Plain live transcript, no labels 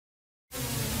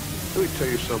Let me tell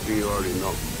you something you already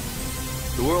know.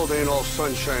 The world ain't all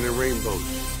sunshine and rainbows.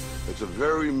 It's a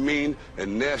very mean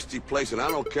and nasty place, and I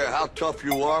don't care how tough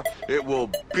you are, it will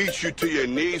beat you to your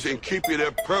knees and keep you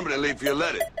there permanently if you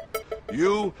let it.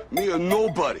 You, me, or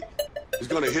nobody is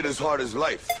gonna hit as hard as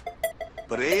life.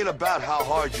 But it ain't about how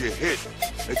hard you hit.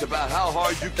 It's about how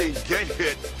hard you can get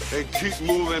hit and keep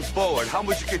moving forward. How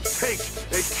much you can take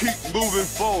and keep moving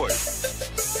forward.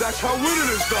 That's how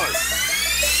winning is done.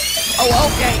 Oh,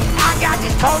 okay, I got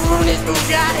this total in this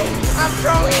Bugatti. I'm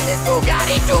throwing this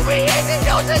Bugatti to me, and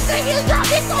no such thing as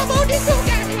dropping combo this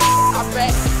Bugatti. I'm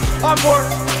back, I'm work,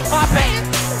 I'm paying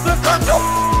the crypto,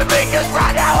 because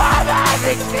right now I'm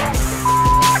having shit.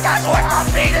 That's where I'm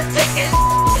being a ticket.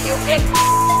 You can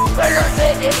better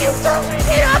than if you throw it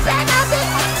in a bag of it.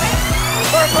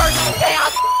 For personal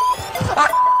chaos,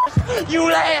 you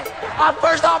land, I'm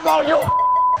first, I'm on you.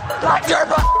 Like your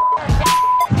butt.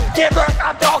 Get back,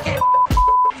 I'm talking.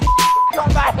 You're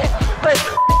my head.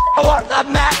 What's the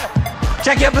matter?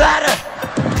 Check your bladder.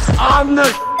 I'm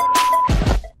the.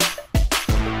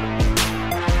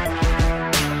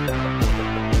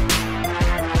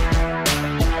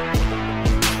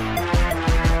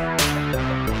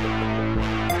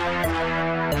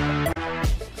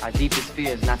 Our deepest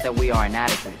fear is not that we are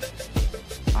inadequate.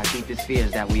 Our deepest fear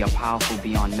is that we are powerful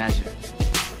beyond measure.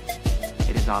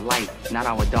 It is our light, not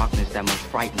our darkness, that most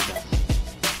frightens us.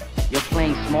 Your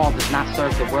playing small does not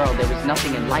serve the world. There is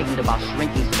nothing enlightened about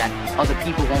shrinking so that other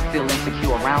people won't feel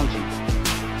insecure around you.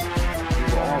 We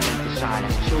were all meant to shine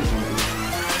as children do.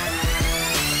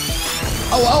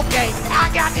 Oh, okay,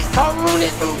 I got this total in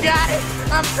this Bugatti.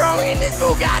 I'm throwing this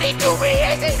Bugatti to me,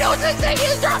 and no such thing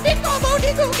as dropping combo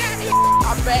this Bugatti.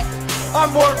 I'm back,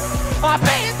 I'm work, I'm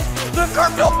paying the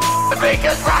crypto,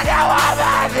 because right now I'm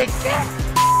having shit.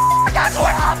 That's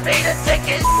where I'm being a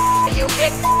ticket. You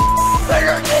get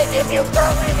better than if you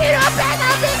throw it in a bag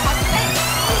of it.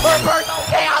 For personal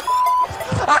chaos,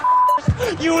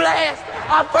 you last.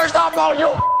 I'm first, I'm on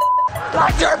you.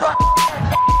 Like your butt.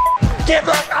 Get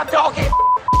back, I'm talking.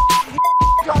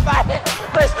 You're my head.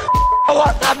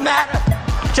 What's the matter?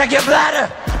 Check your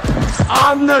bladder.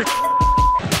 I'm the.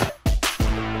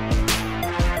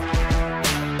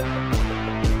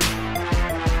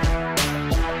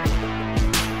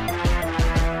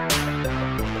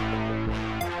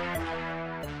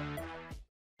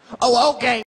 Oh, okay.